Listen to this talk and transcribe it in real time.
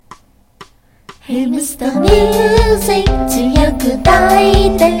Hey Mr. Music 強く抱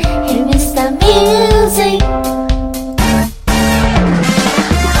いて Hey Mr. Music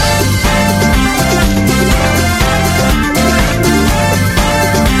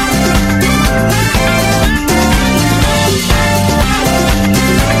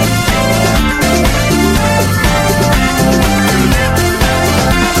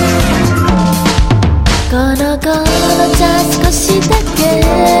この頃じゃ少しだけ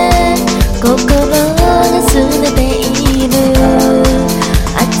心が拗ねている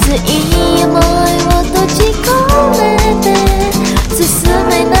熱い想いを閉じ込めて進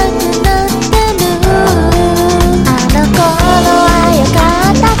めなくなってるあの頃は良か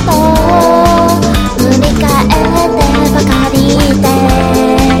ったと振り返ってばかりで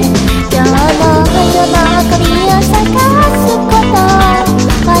今日の喜びを探すこと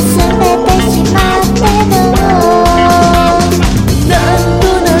忘れてしまってるなんと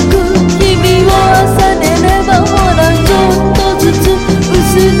なく君を朝寝ればほらちょっとずつ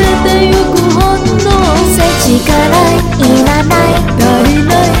薄れてゆく本能世知辛いいらない足りな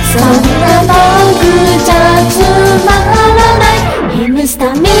いそんな僕じゃつまらない Hey Mr.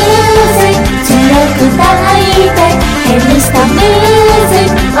 Music 強く抱いて Hey Mr. Music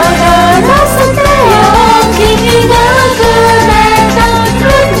踊らせてよ君がくれたつ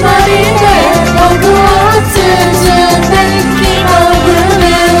まりで僕を綴って気の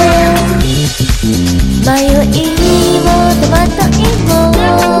迷いも戸惑いも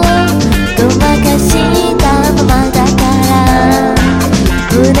ごまかしたままだから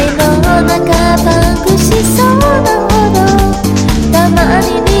胸の中パンクしそうなほどたまり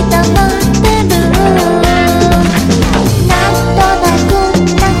に溜まってるなんとなく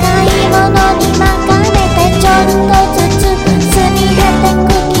高いものに巻かれてちょっとずつ澄み果てく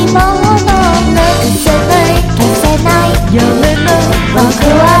希望のなくせない消せないやめない僕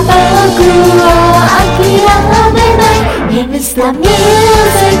は僕を諦めない Hey Mr. Music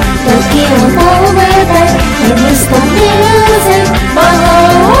時を止めて Hey Mr. Music 魔法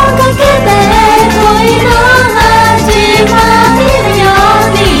をかけて恋の始まりのよ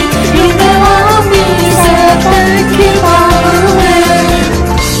うに夢を見せて希望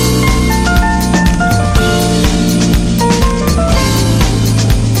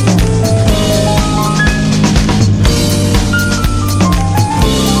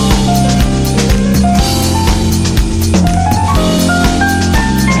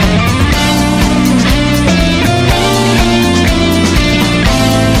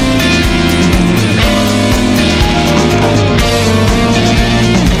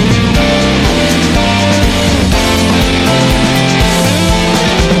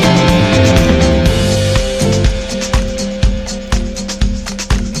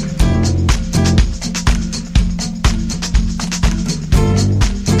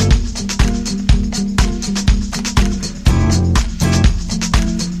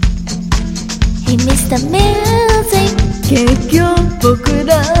Hey Mr. Music 結局僕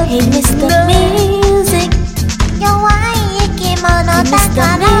ら Hey Mr. Music 弱い生き物だ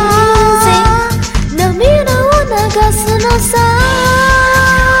から涙を流すのさ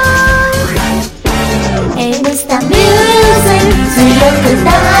Hey Mr. Music 強く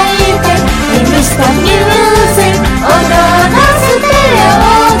抱いて Hey Mr. Music